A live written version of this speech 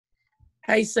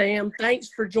Hey, Sam, thanks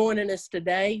for joining us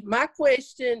today. My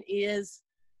question is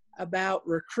about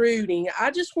recruiting. I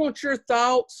just want your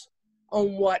thoughts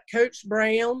on what Coach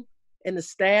Brown and the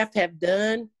staff have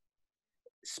done,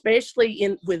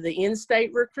 especially with the in-state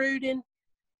recruiting.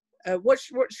 What's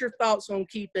your thoughts on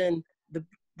keeping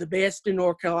the best in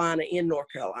North Carolina in North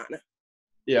Carolina?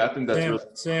 Yeah, I think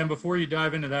that's Sam, before you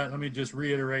dive into that, let me just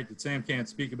reiterate that Sam can't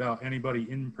speak about anybody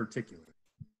in particular.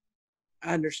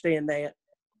 I understand that.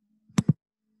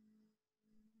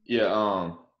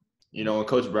 Yeah, when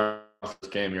Coach Brown first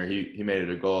came here, he made it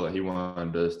a goal that he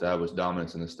wanted to establish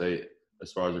dominance in the state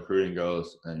as far as recruiting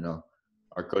goes. And,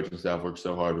 our coaching staff works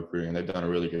so hard recruiting. They've done a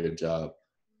really good job.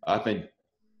 I think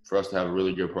for us to have a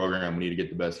really good program, we need to get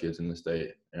the best kids in the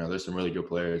state. There's some really good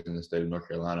players in the state of North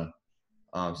Carolina.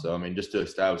 Just to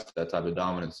establish that type of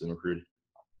dominance in recruiting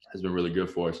has been really good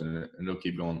for us, and it'll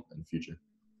keep going in the future.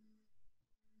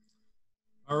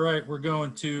 All right, we're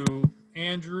going to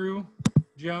Andrew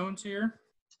Jones here.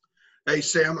 Hey,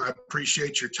 Sam, I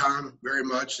appreciate your time very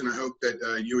much, and I hope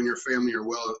that you and your family are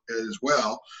well as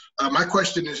well. My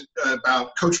question is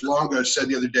about Coach Longo said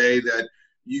the other day that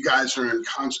you guys are in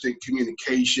constant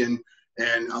communication,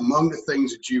 and among the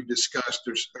things that you've discussed,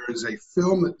 there is a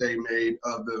film that they made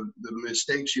of the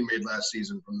mistakes you made last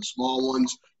season, from the small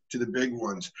ones to the big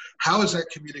ones. How has that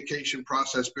communication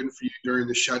process been for you during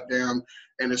the shutdown?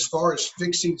 And as far as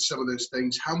fixing some of those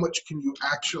things, how much can you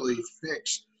actually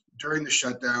fix during the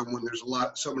shutdown when there's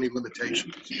so many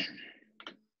limitations?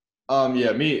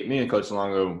 Me and Coach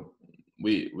Longo,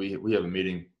 we have a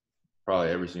meeting probably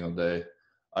every single day.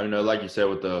 Like you said,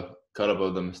 with the cut up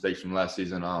of the mistakes from last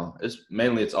season,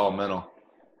 it's all mental.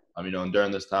 And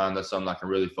during this time, that's something I can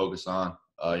really focus on.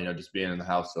 Just being in the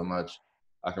house so much,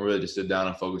 I can really just sit down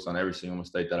and focus on every single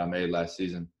mistake that I made last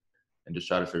season and just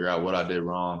try to figure out what I did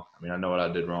wrong. I know what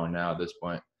I did wrong now at this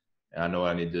point, and I know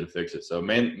what I need to do to fix it. So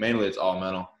mainly it's all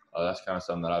mental. That's kind of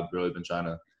something that I've really been trying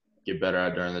to get better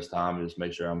at during this time, and just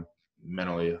make sure I'm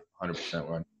mentally 100%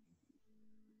 where I need.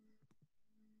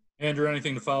 Andrew,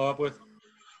 anything to follow up with?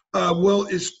 How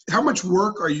much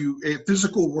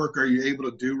physical work are you able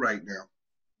to do right now?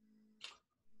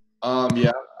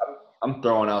 I'm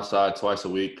throwing outside twice a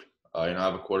week. I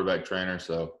have a quarterback trainer,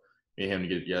 so me and him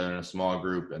get together in a small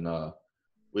group, and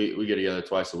we get together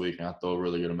twice a week, and I throw a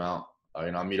really good amount.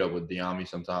 I meet up with Diami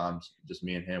sometimes, just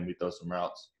me and him. We throw some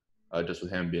routes, just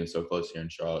with him being so close here in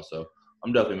Charlotte. So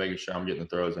I'm definitely making sure I'm getting the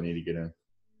throws I need to get in.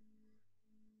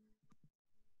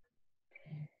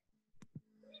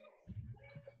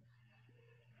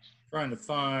 Trying to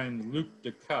find Luke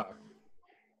DeCock.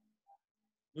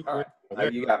 All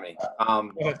right, you got me.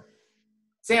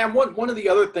 Sam, one of the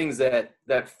other things that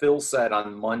Phil said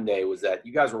on Monday was that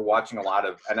you guys were watching a lot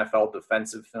of NFL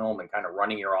defensive film and kind of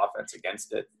running your offense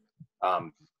against it,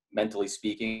 mentally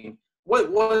speaking.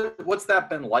 What's that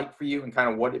been like for you, and kind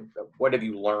of what have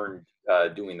you learned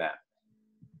doing that?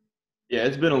 Yeah,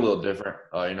 it's been a little different.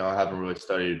 I haven't really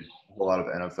studied a whole lot of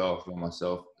NFL film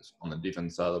myself on the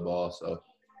defense side of the ball, so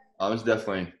it's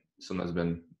definitely something that's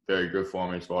been very good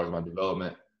for me as far as my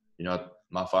development.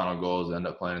 My final goal is to end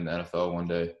up playing in the NFL one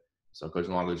day. So Coach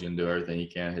Longo's going to do everything he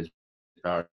can, his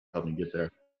power, to help me get there.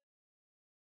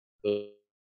 So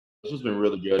it's just been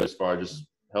really good as far as just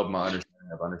helping my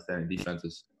understanding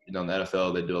defenses. In the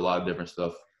NFL, they do a lot of different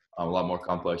stuff, a lot more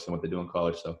complex than what they do in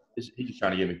college. So he's just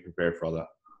trying to get me prepared for all that.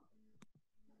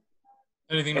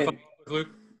 Anything to follow up with, Luke?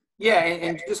 Yeah,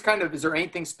 and just kind of, is there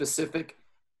anything specific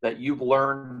that you've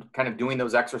learned kind of doing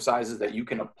those exercises that you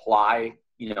can apply,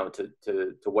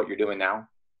 to what you're doing now?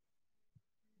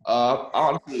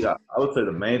 Honestly, I would say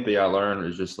the main thing I learned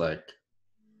is just like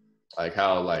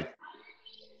how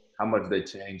much they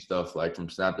change stuff from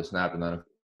snap to snap, and then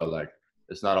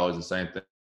it's not always the same thing.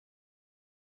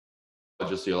 I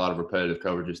just see a lot of repetitive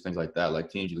coverages, things like that.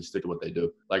 Teams usually stick to what they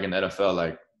do. In the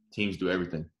NFL, teams do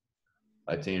everything.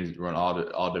 Teams run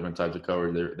all different types of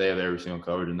coverage. They have every single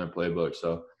coverage in their playbook.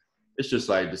 So it's just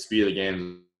the speed of the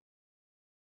game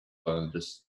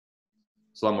is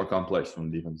it's a lot more complex from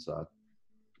the defense side.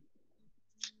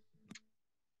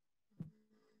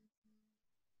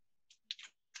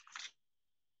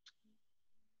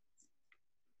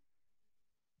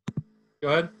 Go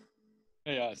ahead.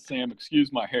 Hey, Sam,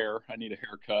 excuse my hair. I need a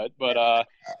haircut. But,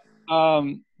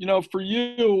 for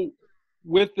you,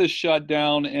 with this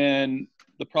shutdown and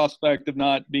the prospect of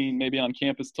not being maybe on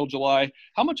campus till July,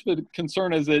 how much of a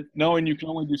concern is it knowing you can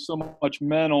only do so much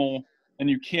mental and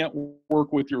you can't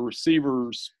work with your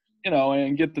receivers,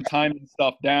 and get the time and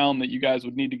stuff down that you guys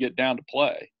would need to get down to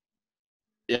play?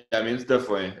 Yeah, it's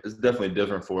definitely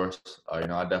different for us. I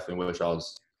definitely wish I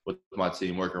was with my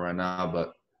team working right now,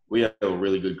 but we have a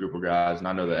really good group of guys, and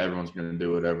I know that everyone's going to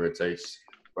do whatever it takes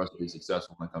for us to be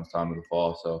successful when it comes time to the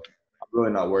fall. So I'm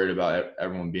really not worried about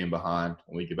everyone being behind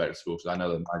when we get back to school, because I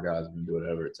know that my guys are going to do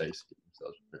whatever it takes to get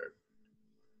themselves prepared.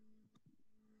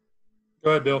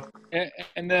 Go ahead, Bill.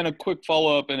 And then a quick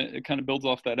follow-up, and it kind of builds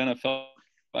off that NFL.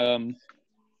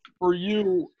 For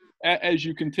you, as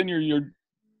you continue your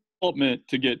development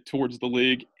to get towards the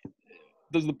league,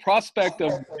 does the prospect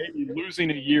of maybe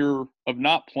losing a year of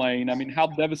not playing, I mean, how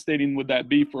devastating would that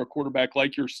be for a quarterback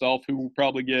like yourself who will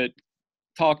probably get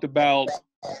talked about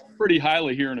pretty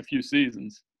highly here in a few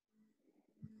seasons?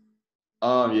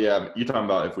 Yeah, you're talking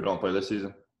about if we don't play this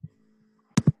season?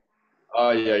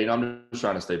 Yeah, I'm just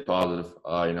trying to stay positive.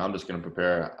 I'm just going to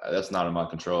prepare. That's not in my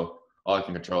control. All I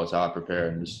can control is how I prepare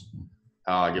and just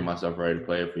how I get myself ready to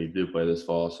play if we do play this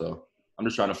fall. So I'm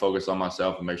just trying to focus on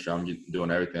myself and make sure I'm doing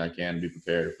everything I can to be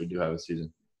prepared if we do have a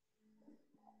season.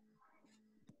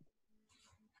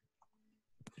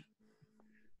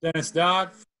 Dennis Dodd,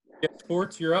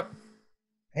 Sports, you're up.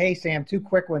 Hey, Sam, two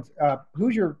quick ones.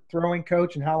 Who's your throwing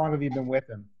coach and how long have you been with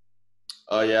him?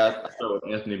 Yeah, I started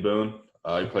with Anthony Boone.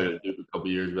 He played at Duke a couple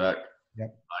years back.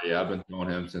 Yep. Yeah, I've been throwing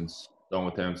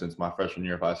with him since my freshman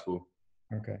year of high school.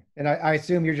 Okay. And I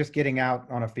assume you're just getting out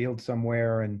on a field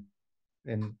somewhere and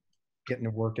getting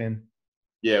to work in.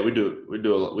 Yeah, we do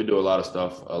a lot of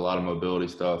stuff, a lot of mobility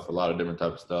stuff, a lot of different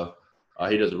types of stuff.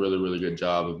 He does a really, really good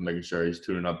job of making sure he's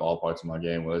tuning up all parts of my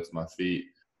game, whether it's my feet,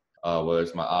 whether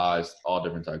it's my eyes, all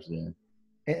different types of game.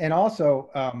 And also,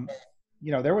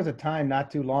 there was a time not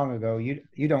too long ago,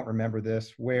 you don't remember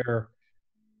this, where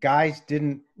guys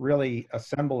didn't really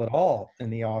assemble at all in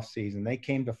the off season. They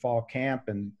came to fall camp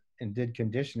and did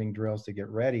conditioning drills to get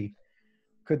ready.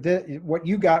 What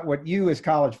you as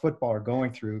college football are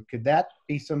going through, could that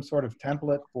be some sort of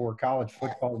template for college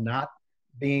football not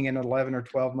being an 11 or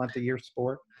 12 month a year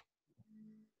sport?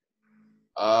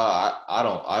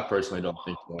 I personally don't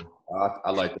think so. I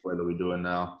like the way that we do it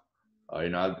now. I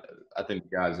think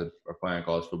the guys that are playing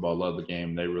college football love the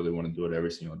game. They really want to do it every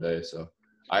single day. So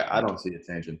I don't see it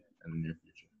changing in the near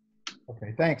future.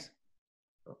 Okay, thanks.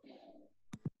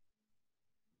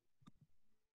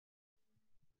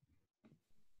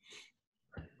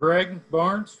 Greg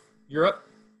Barnes, you're up.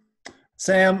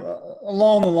 Sam,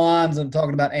 along the lines of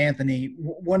talking about Anthony,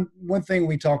 one thing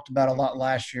we talked about a lot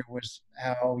last year was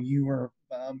how you were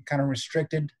kind of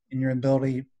restricted in your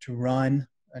ability to run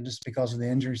just because of the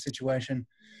injury situation.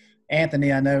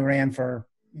 Anthony, I know, ran for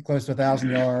close to 1,000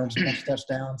 yards, a bunch of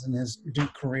touchdowns in his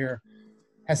Duke career.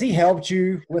 Has he helped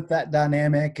you with that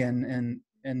dynamic and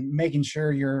making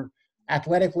sure you're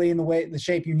athletically in the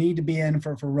shape you need to be in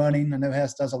for running? I know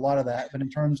Hess does a lot of that, but in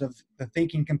terms of the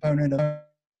thinking component of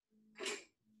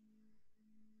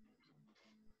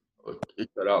it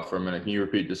cut out for a minute. Can you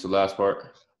repeat just the last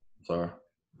part? Sorry.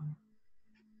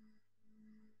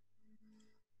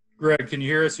 Greg, can you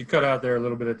hear us? You cut out there a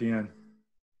little bit at the end.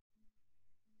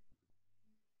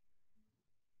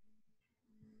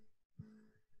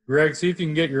 Greg, see if you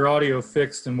can get your audio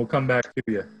fixed and we'll come back to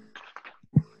you.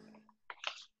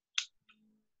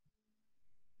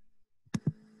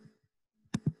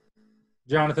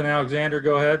 Jonathan Alexander,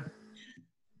 go ahead.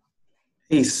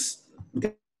 Peace.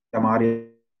 I'm audio.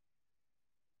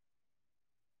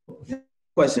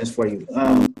 Questions for you.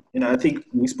 I think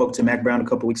we spoke to Mac Brown a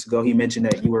couple weeks ago. He mentioned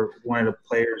that you were one of the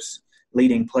players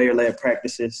leading player-led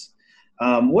practices.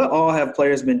 What all have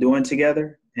players been doing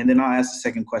together? And then I'll ask the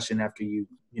second question after you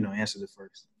answer the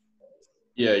first.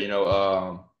 Yeah,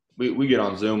 we get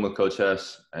on Zoom with Coach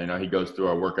Hess. And, he goes through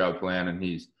our workout plan, and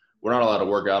we're not allowed to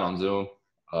work out on Zoom.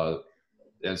 The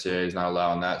NCAA is not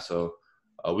allowing that, so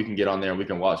we can get on there and we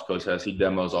can watch Coach Hess. He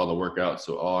demos all the workouts,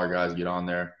 so all our guys get on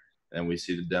there and we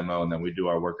see the demo and then we do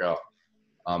our workout.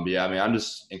 But yeah, I'm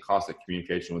just in constant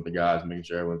communication with the guys, making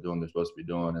sure everyone's doing what they're supposed to be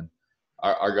doing. And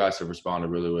our guys have responded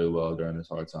really, really well during this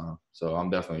hard time. So I'm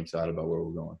definitely excited about where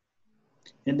we're going.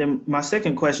 And then my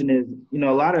second question is,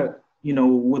 a lot of,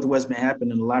 with what's been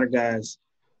happening, a lot of guys,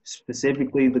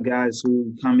 specifically the guys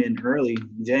who come in early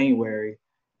January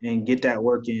and get that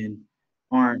work in,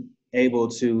 aren't able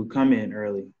to come in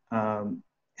early.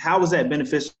 How was that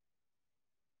beneficial?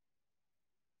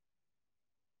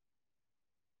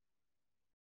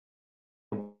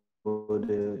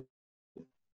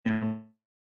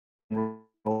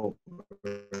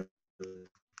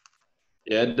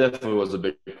 Yeah, it definitely was a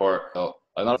big part.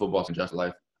 Not football can just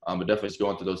life, but definitely just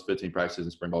going through those 15 practices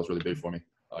in spring ball is really big for me.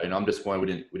 I'm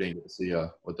disappointed we didn't get to see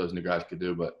what those new guys could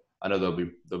do, but I know they'll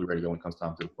be ready to go when it comes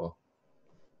time to the fall.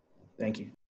 Thank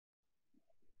you.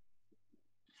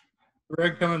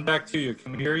 Greg, coming back to you.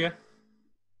 Can we hear you?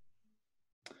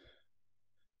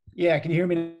 Yeah, can you hear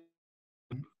me?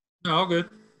 No, all good.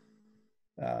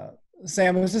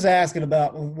 Sam, I was just asking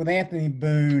about with Anthony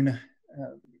Boone,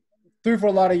 threw for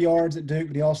a lot of yards at Duke,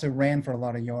 but he also ran for a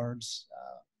lot of yards.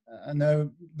 I know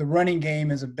the running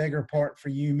game is a bigger part for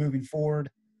you moving forward.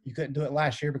 You couldn't do it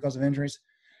last year because of injuries.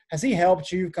 Has he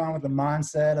helped you kind of with the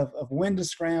mindset of when to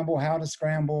scramble, how to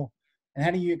scramble, and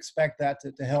how do you expect that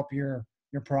to help your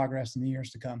progress in the years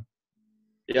to come?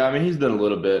 Yeah, I mean, he's done a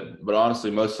little bit, but honestly,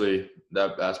 mostly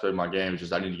that aspect of my game is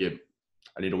just I need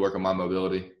to work on my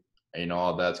mobility. And,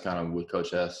 all that's kind of with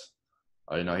Coach S.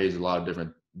 He has a lot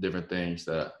of different things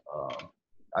that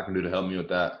I can do to help me with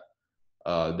that.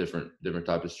 Different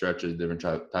type of stretches, different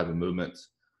type of movements.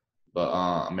 But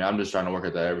I mean, I'm just trying to work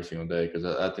at that every single day because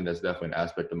I think that's definitely an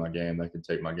aspect of my game that can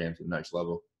take my game to the next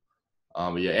level.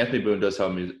 But yeah, Anthony Boone does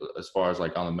help me as far as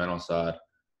like on the mental side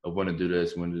of when to do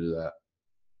this, when to do that.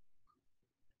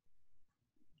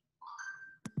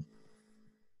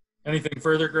 Anything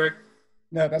further, Greg?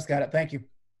 No, that's got it. Thank you.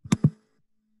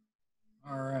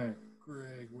 All right,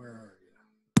 Greg, where are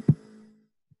you?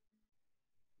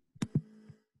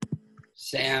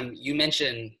 Sam, you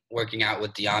mentioned working out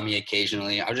with Diami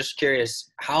occasionally. I was just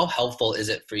curious, how helpful is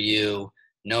it for you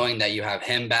knowing that you have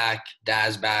him back,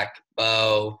 Daz back,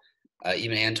 Bo,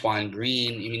 even Antoine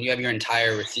Green? I mean, you have your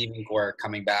entire receiving core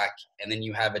coming back, and then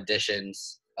you have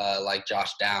additions like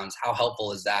Josh Downs. How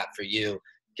helpful is that for you,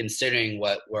 considering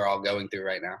what we're all going through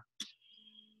right now?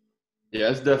 Yeah,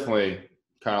 it's definitely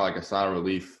kind of like a sign of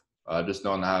relief, just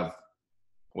knowing to have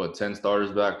 10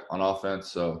 starters back on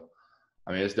offense. So,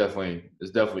 I mean, it's definitely you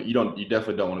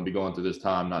definitely don't want to be going through this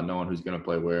time not knowing who's going to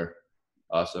play where.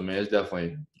 So, I mean, it's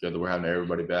definitely good that we're having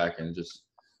everybody back and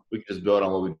we can just build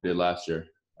on what we did last year.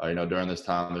 During this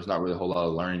time, there's not really a whole lot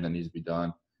of learning that needs to be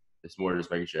done. It's more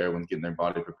just making sure everyone's getting their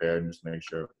body prepared and just making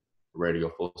sure we're ready to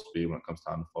go full speed when it comes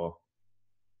time to fall.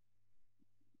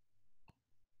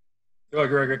 Go ahead,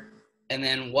 Gregory. And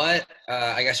then what,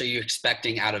 I guess, are you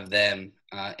expecting out of them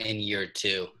in year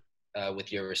two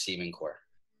with your receiving core?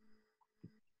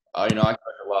 I expect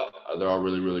a lot. They're all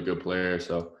really, really good players.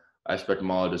 So I expect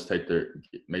them all to just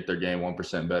make their game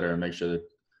 1% better and make sure to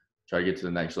try to get to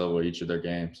the next level of each of their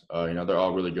games. They're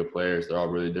all really good players. They're all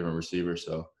really different receivers.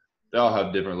 So they all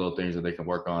have different little things that they can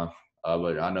work on.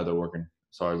 But I know they're working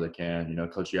as hard as they can.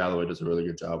 Coach Galloway does a really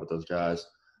good job with those guys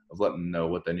of letting them know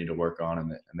what they need to work on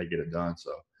and they get it done.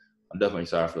 So I'm definitely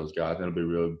excited for those guys. It'll be a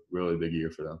really, really big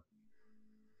year for them.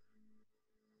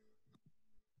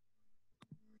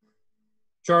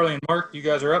 Charlie and Mark, you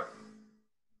guys are up.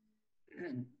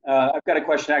 I've got a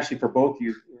question actually for both of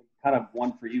you, kind of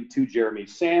one for you too, Jeremy.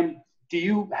 Sam, do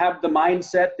you have the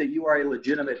mindset that you are a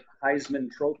legitimate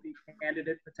Heisman Trophy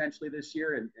candidate potentially this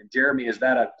year? And Jeremy, is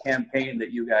that a campaign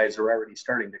that you guys are already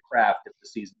starting to craft if the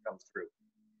season comes through?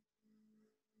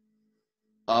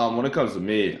 When it comes to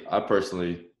me,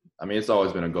 it's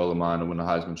always been a goal of mine to win the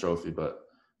Heisman Trophy, but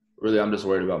really I'm just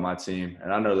worried about my team.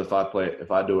 And I know that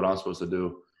if I do what I'm supposed to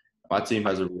do, my team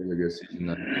has a really good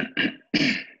season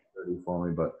for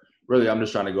me. But really, I'm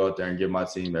just trying to go out there and give my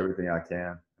team everything I can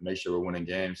and make sure we're winning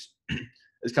games.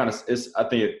 I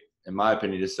think, in my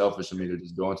opinion, it's selfish of me to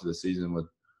just go into the season with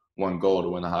one goal to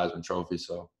win the Heisman Trophy.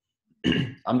 So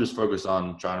I'm just focused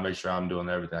on trying to make sure I'm doing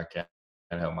everything I can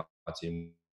and help my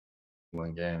team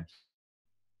win games.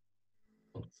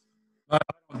 I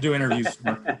don't do interviews.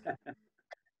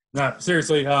 No,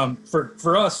 seriously.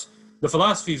 For us, the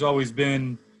philosophy's always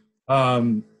been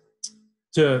to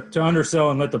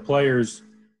undersell and let the players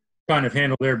kind of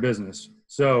handle their business.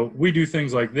 So we do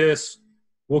things like this.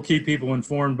 We'll keep people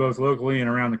informed both locally and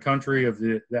around the country of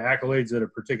the accolades that a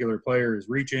particular player is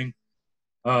reaching.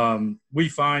 We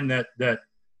find that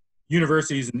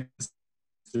universities and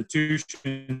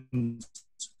institutions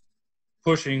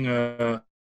pushing a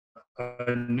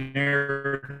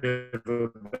narrative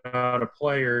about a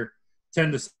player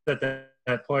tend to set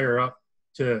that player up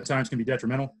to times can be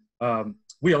detrimental.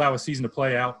 We allow a season to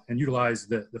play out and utilize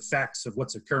the facts of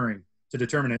what's occurring to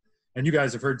determine it. And you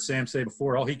guys have heard Sam say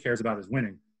before, all he cares about is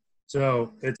winning.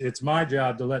 So it's my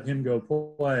job to let him go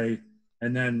play.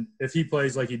 And then if he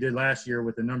plays like he did last year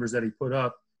with the numbers that he put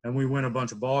up and we win a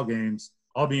bunch of ball games,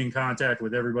 I'll be in contact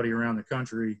with everybody around the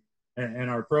country and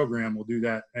our program will do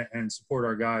that and support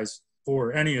our guys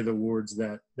for any of the awards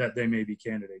that they may be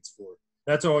candidates for.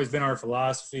 That's always been our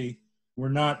philosophy. We're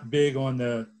not big on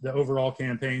the overall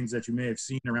campaigns that you may have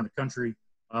seen around the country.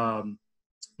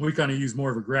 We kind of use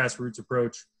more of a grassroots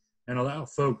approach and allow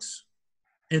folks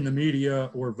in the media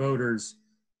or voters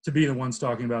to be the ones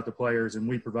talking about the players, and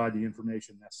we provide the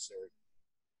information necessary.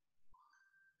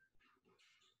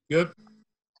 Good?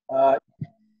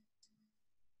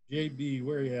 JB,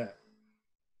 where are you at?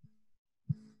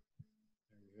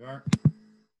 There you are.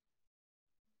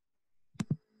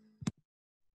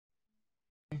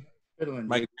 Fiddling,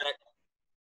 Mike.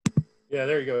 Yeah,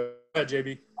 there you go. Go ahead,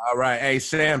 JB. All right. Hey,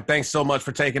 Sam, thanks so much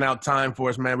for taking out time for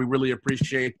us, man. We really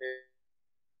appreciate it.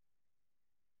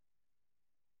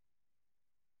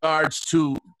 In regards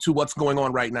to what's going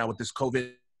on right now with this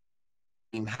COVID,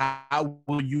 how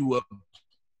will you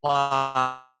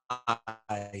apply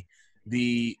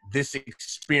this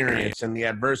experience and the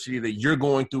adversity that you're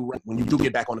going through when you do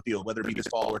get back on the field, whether it be this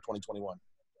fall or 2021?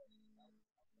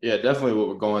 Yeah, definitely what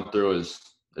we're going through is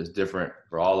different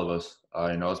for all of us.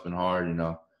 It's been hard,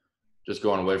 just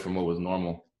going away from what was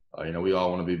normal. We all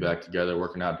want to be back together,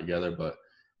 working out together. But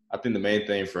I think the main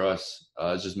thing for us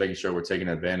is just making sure we're taking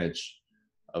advantage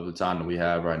of the time that we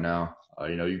have right now.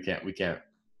 We can't look at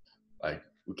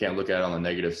it on the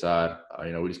negative side.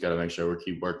 We just got to make sure we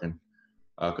keep working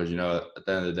because, at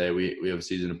the end of the day, we have a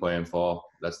season to play in fall.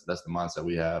 That's the mindset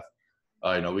we have.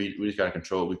 We just got to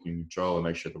control what we can control and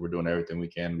make sure that we're doing everything we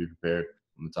can to be prepared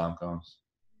when the time comes.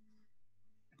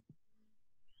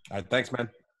 All right. Thanks, man.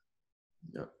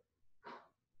 Yep.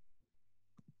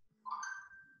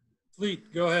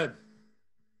 Fleet, go ahead.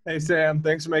 Hey, Sam.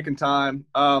 Thanks for making time.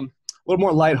 A little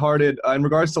more lighthearted in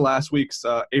regards to last week's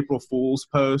April Fool's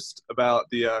post about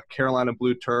the Carolina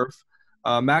blue turf.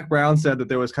 Mac Brown said that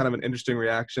there was kind of an interesting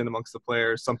reaction amongst the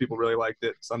players. Some people really liked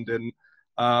it, some didn't.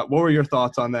 What were your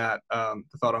thoughts on that,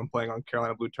 the thought on playing on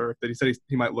Carolina blue turf, that he said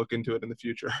he might look into it in the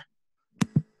future?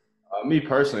 Me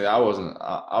personally, I wasn't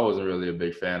really a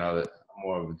big fan of it. I'm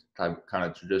more of a kind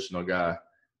of traditional guy.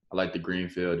 I like the green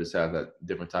field, just have that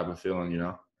different type of feeling,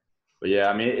 But yeah,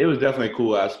 I mean, it was definitely a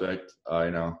cool aspect. I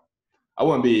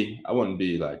wouldn't be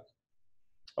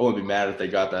mad if they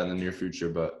got that in the near future,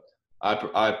 but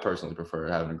I personally prefer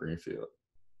having a green field.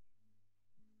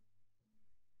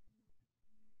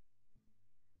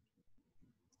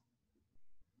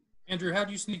 Andrew, how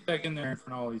do you sneak back in there in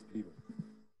front of all these people?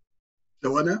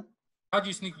 So what now? How'd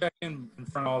you sneak back in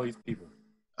front of all these people?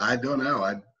 I don't know.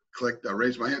 I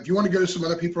raised my hand. If you want to go to some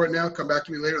other people right now, come back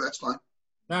to me later. That's fine.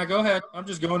 Nah, go ahead. I'm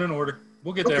just going in order.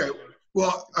 We'll get there. Okay.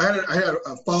 Well, I had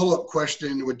a follow-up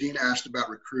question. What Dean asked about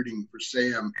recruiting for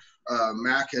Sam.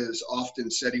 Mac has often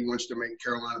said he wants to make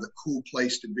Carolina the cool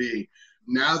place to be.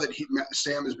 Now that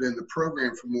Sam has been in the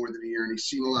program for more than a year and he's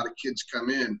seen a lot of kids come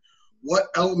in, what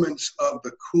elements of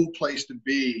the cool place to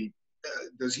be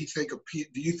do you think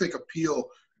appeal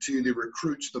to the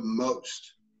recruits the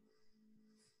most?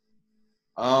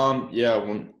 To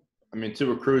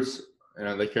recruits,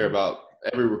 they care about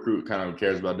 – every recruit kind of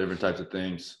cares about different types of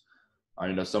things.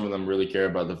 Some of them really care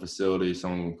about the facility.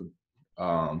 Some of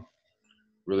them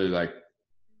really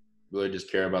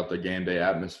just care about the game day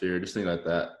atmosphere, just things like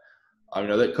that.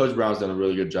 That Coach Brown's done a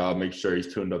really good job making sure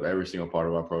he's tuned up every single part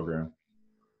of our program,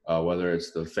 whether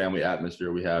it's the family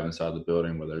atmosphere we have inside the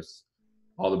building, whether it's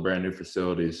all the brand new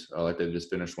facilities, like they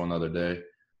just finished one the other day.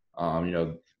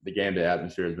 The game day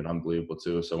atmosphere has been unbelievable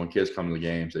too. So when kids come to the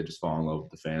games, they just fall in love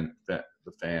with the fans, the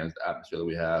atmosphere that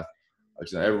we have.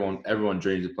 Everyone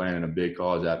dreams of playing in a big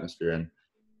college atmosphere, and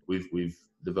we've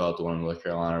developed one in North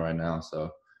Carolina right now.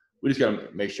 So we just got to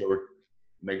make sure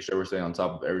we're staying on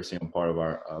top of every single part of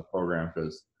our program,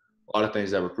 because a lot of things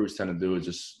that recruits tend to do is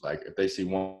just like if they see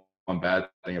one bad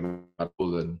thing about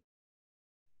school, then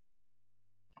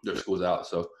their school's out.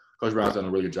 So Coach Brown's done a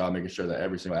really good job making sure that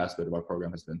every single aspect of our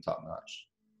program has been top notch.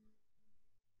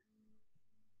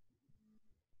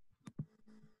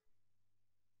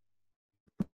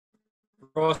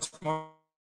 Ross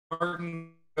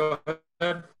Martin, go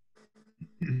ahead.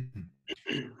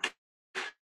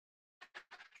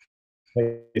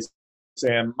 Hey,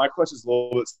 Sam, my question is a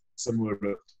little bit similar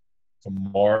to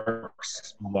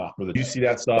Mark's. Do you see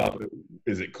that stuff?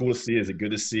 Is it cool to see? Is it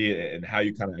good to see? And how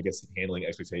you kind of, handling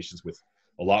expectations with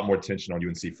a lot more attention on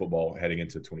UNC football heading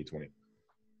into 2020?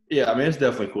 Yeah, it's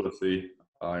definitely cool to see.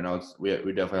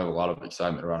 We definitely have a lot of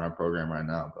excitement around our program right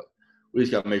now, but we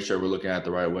just got to make sure we're looking at it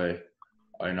the right way.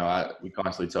 We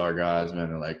constantly tell our guys,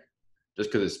 man,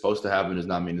 just because it's supposed to happen does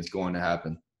not mean it's going to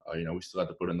happen. We still have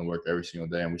to put in the work every single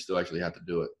day, and we still actually have to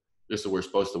do it. Just so we're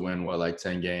supposed to win,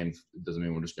 10 games, it doesn't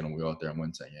mean we're just going to go out there and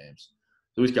win 10 games.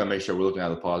 So we just got to make sure we're looking at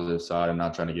the positive side and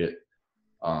not trying to get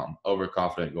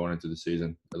overconfident going into the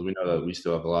season, because we know that we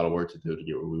still have a lot of work to do to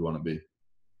get where we want to be.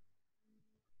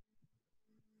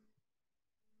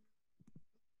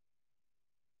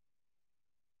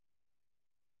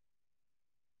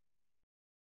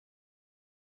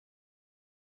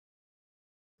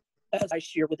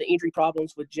 Last year with the injury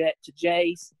problems with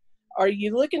Jace. Are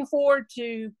you looking forward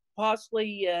to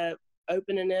possibly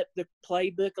opening up the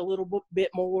playbook a little bit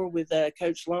more with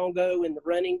Coach Longo in the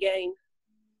running game?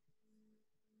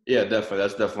 Yeah, definitely.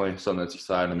 That's definitely something that's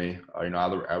exciting to me. I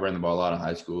ran the ball a lot in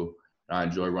high school. and I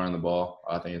enjoy running the ball.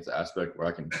 I think it's an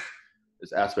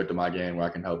aspect of my game where I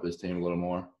can help this team a little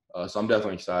more. So I'm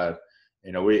definitely excited.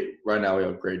 You know, right now we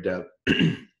have great depth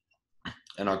in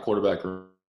our quarterback room.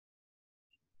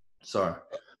 Sorry.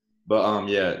 But,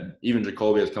 yeah, even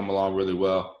Jacoby has come along really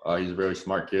well. He's a very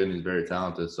smart kid and he's very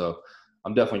talented. So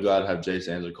I'm definitely glad to have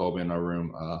Jason and Jacoby in our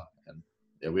room. And,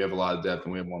 yeah, we have a lot of depth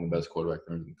and we have one of the best quarterback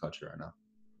rooms in the country right now.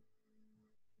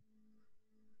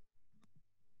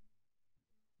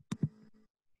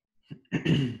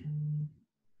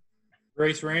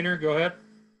 Grace Rayner, go ahead.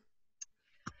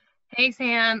 Hey,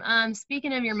 Sam.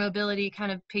 Speaking of your mobility,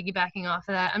 kind of piggybacking off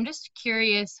of that, I'm just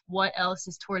curious what else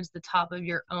is towards the top of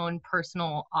your own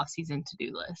personal off-season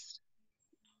to-do list?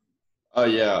 Oh,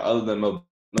 yeah, other than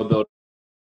mobility,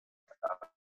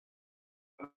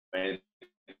 main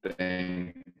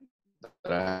thing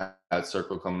that I had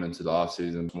circle coming into the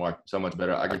offseason, so much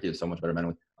better. I could get so much better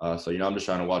mentally. So, you know, I'm just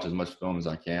trying to watch as much film as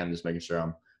I can, just making sure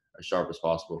I'm as sharp as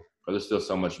possible. But there's still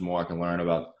so much more I can learn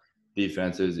about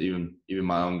defenses, even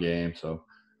my own game. So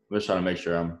I'm just trying to make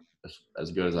sure I'm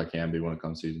as good as I can be when it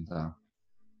comes season time.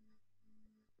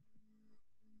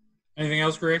 Anything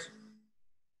else, Grace?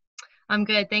 I'm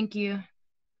good. Thank you.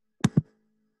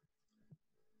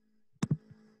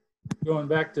 Going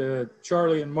back to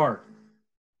Charlie and Mark.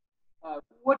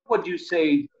 What would you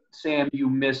say, Sam, you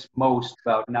miss most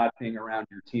about not being around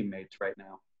your teammates right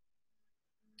now?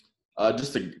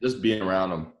 Just being around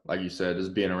them, like you said,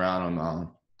 just being around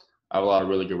them. I have a lot of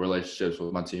really good relationships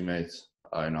with my teammates.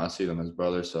 You know, I see them as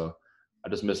brothers, so I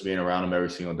just miss being around them every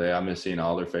single day. I miss seeing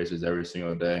all their faces every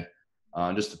single day.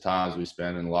 Just the times we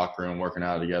spend in the locker room working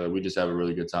out together. We just have a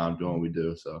really good time doing what we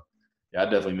do. So, yeah, I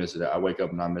definitely miss it. I wake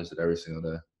up and I miss it every single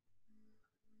day.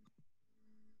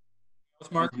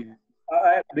 Mark?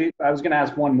 I was going to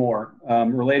ask one more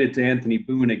related to Anthony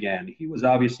Boone again. He was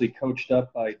obviously coached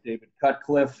up by David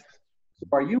Cutcliffe. So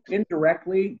are you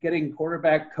indirectly getting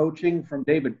quarterback coaching from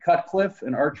David Cutcliffe,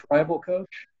 an arch rival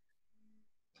coach?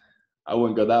 I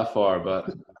wouldn't go that far,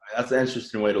 but that's an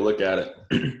interesting way to look at it.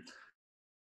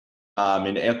 I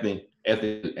mean, Anthony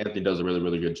does a really,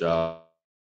 really good job.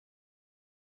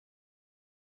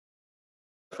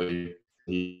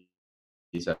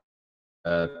 He's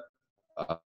had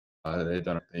they've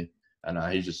done everything,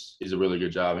 and he's a really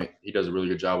good job. He does a really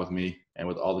good job with me and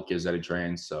with all the kids that he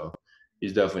trains. So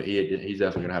he's definitely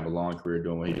gonna have a long career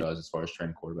doing what he does as far as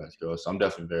training quarterbacks go. So I'm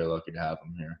definitely very lucky to have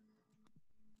him here.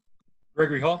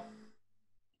 Gregory Hall.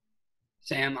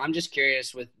 Sam, I'm just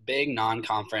curious, with big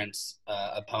non-conference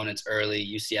opponents early,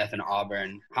 UCF and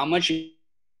Auburn, how much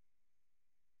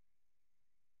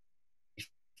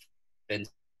been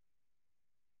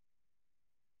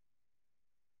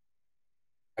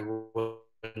I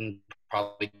wouldn't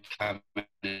probably come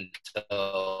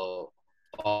until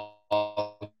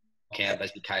fall camp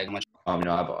as you kind of much. You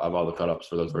know, I have all the cut-ups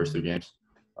for those first two games.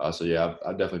 So yeah,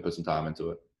 I definitely put some time into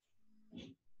it.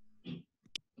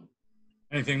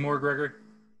 Anything more, Gregory?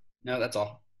 No, that's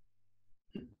all.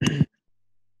 Where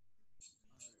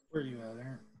are you at,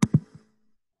 Aaron?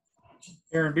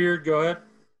 Aaron Beard, go ahead.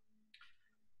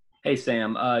 Hey,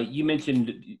 Sam, you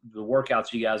mentioned the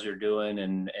workouts you guys are doing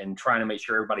and trying to make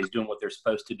sure everybody's doing what they're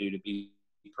supposed to do to be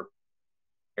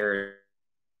prepared.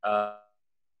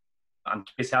 I'm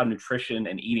curious how nutrition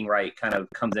and eating right kind of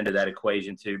comes into that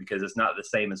equation too, because it's not the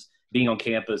same as being on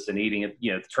campus and eating at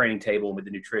the training table with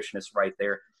the nutritionist right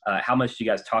there. How much do you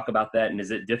guys talk about that, and is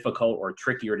it difficult or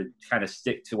trickier to kind of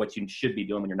stick to what you should be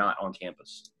doing when you're not on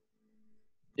campus?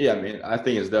 Yeah, I mean, I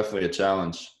think it's definitely a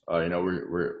challenge. You know,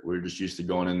 we're just used to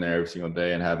going in there every single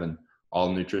day and having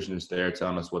all the nutritionists there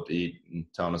telling us what to eat and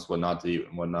telling us what not to eat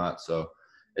and whatnot. So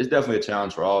it's definitely a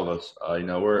challenge for all of us. You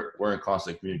know, we're in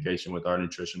constant communication with our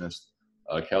nutritionist.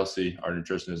 Kelsey, our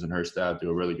nutritionist, and her staff do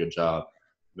a really good job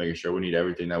making sure we need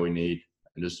everything that we need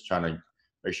and just trying to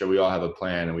make sure we all have a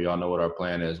plan and we all know what our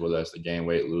plan is, whether that's to gain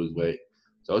weight, lose weight.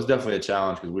 So it's definitely a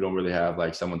challenge because we don't really have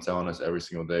like someone telling us every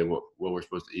single day what we're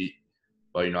supposed to eat.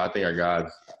 But, you know, I think our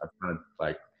guys are kind of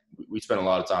like we spend a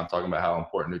lot of time talking about how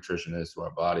important nutrition is to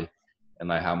our body and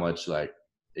like how much like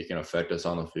it can affect us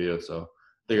on the field. So I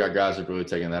think our guys are really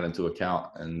taking that into account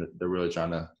and they're really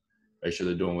trying to make sure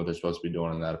they're doing what they're supposed to be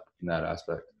doing in that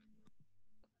aspect.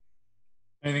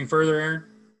 Anything further, Aaron?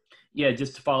 Yeah,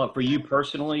 just to follow up for you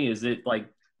personally, is it like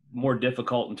more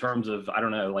difficult in terms of, I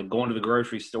don't know, like going to the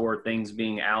grocery store, things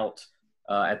being out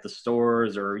at the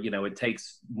stores, or, you know, it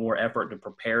takes more effort to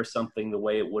prepare something the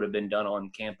way it would have been done on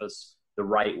campus the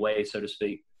right way, so to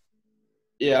speak?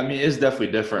 Yeah, I mean, it's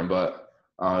definitely different, but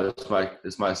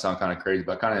this might sound kind of crazy,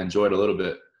 but I kind of enjoy it a little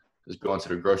bit. Just going to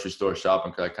the grocery store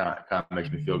shopping because it kind of makes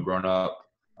me feel grown up.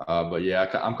 But yeah,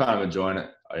 I'm kind of enjoying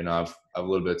it. I have a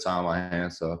little bit of time on my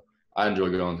hands, so I enjoy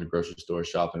going to the grocery store,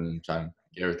 shopping, and trying to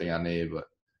get everything I need. But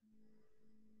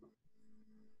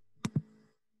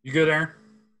You good, Aaron?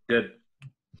 Good.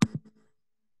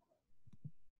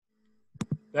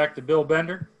 Back to Bill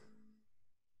Bender.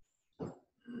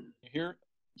 Hear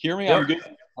me? Yep. I'm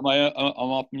good. I'm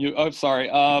off mute. Oh, sorry.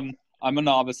 I'm a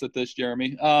novice at this,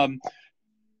 Jeremy.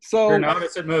 So You're a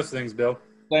novice at most things, Bill.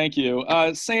 Thank you,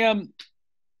 Sam.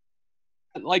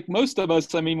 Like most of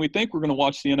us, I mean, we think we're going to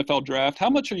watch the NFL draft. How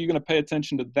much are you going to pay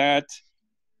attention to that?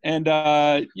 And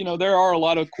there are a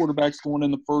lot of quarterbacks going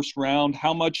in the first round.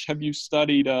 How much have you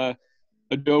studied a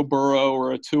Joe Burrow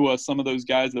or a Tua? Some of those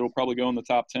guys that will probably go in the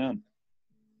top 10.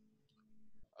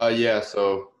 Yeah,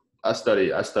 so I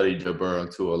studied Joe Burrow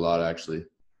and Tua a lot actually.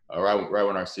 Right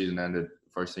when our season ended,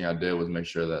 first thing I did was make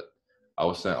sure that I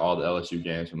was sent all the LSU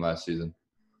games from last season.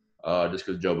 Just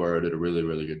because Joe Burrow did a really,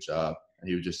 really good job. And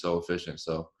he was just so efficient.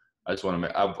 So I just want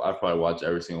to I've probably watched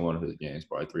every single one of his games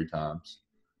probably 3 times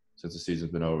since the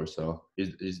season's been over. So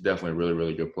he's definitely a really,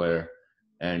 really good player.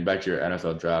 And back to your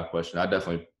NFL draft question, I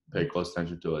definitely pay close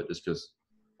attention to it just because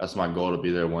that's my goal to be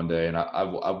there one day. And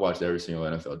I've watched every single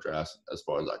NFL draft as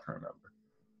far as I can remember.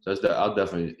 So I'll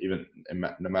definitely, even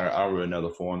no matter, I don't really know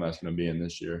the form that's going to be in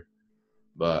this year,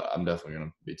 but I'm definitely going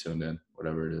to be tuned in,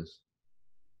 whatever it is.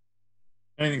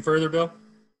 Anything further, Bill?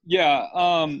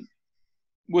 Yeah.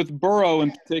 With Burrow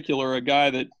in particular, a guy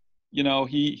that,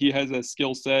 he has a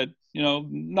skill set,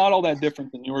 not all that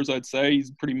different than yours, I'd say. He's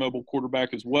a pretty mobile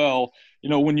quarterback as well.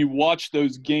 When you watch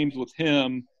those games with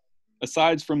him,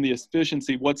 aside from the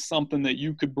efficiency, what's something that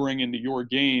you could bring into your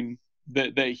game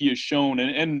that he has shown?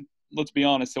 And let's be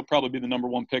honest, he'll probably be the number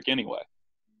 1 pick anyway.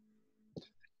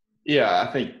 Yeah,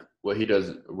 I think what he does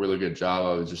a really good job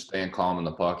of is just staying calm in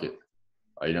the pocket.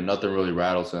 Nothing really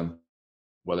rattles him.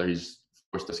 Whether he's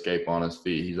forced to escape on his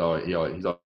feet, he's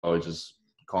always just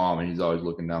calm, and he's always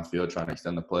looking downfield trying to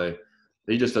extend the play.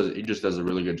 He just does a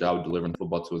really good job of delivering the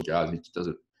football to his guys. He just does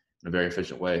it in a very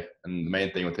efficient way. And the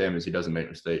main thing with him is he doesn't make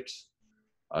mistakes.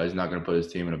 He's not going to put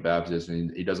his team in a bad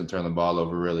position. He doesn't turn the ball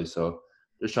over really. So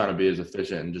just trying to be as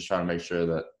efficient and just trying to make sure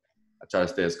that I try to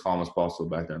stay as calm as possible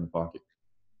back there in the pocket.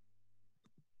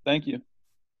 Thank you.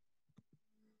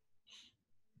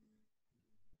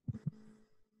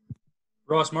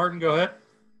 Ross Martin, go ahead.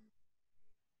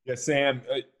 Yeah, Sam,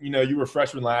 you were a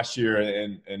freshman last year,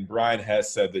 and Brian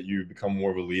Hess said that you've become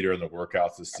more of a leader in the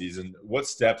workouts this season. What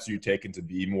steps are you taking to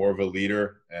be more of a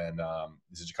leader? And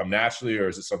does it come naturally, or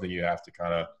is it something you have to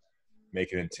kind of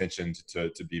make an intention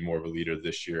to be more of a leader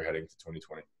this year heading to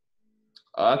 2020?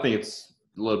 I think it's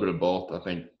a little bit of both. I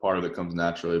think part of it comes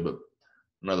naturally, but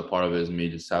another part of it is me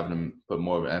just having to put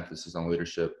more of an emphasis on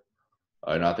leadership.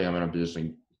 And I think I'm in a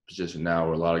position now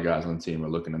where a lot of guys on the team are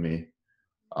looking to me.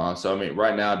 So,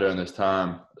 right now during this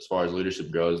time, as far as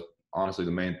leadership goes, honestly,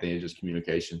 the main thing is just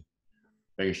communication,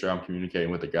 making sure I'm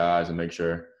communicating with the guys and make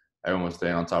sure everyone's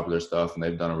staying on top of their stuff, and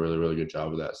they've done a really, really good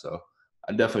job of that. So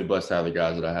I'm definitely blessed to have the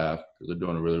guys that I have because they're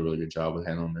doing a really, really good job with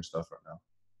handling their stuff right now.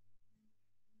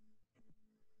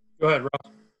 Go ahead,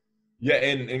 Ross. Yeah,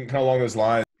 and kind of along those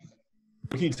lines,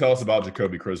 what can you tell us about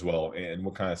Jacoby Criswell and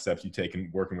what kind of steps you've taken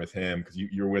working with him? Because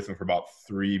you were with him for about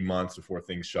 3 months before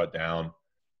things shut down.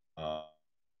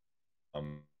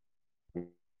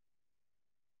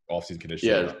 Off-season conditions.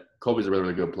 Yeah, Kobe's a really,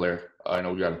 really good player. I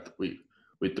know we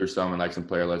threw some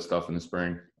player-led stuff in the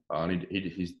spring. And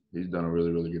he's done a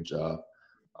really, really good job.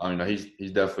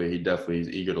 He's definitely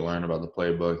eager to learn about the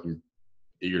playbook. He's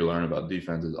eager to learn about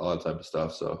defenses, all that type of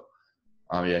stuff. So,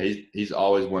 he's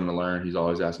always wanting to learn. He's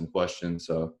always asking questions.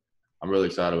 So, I'm really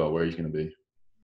excited about where he's going to be.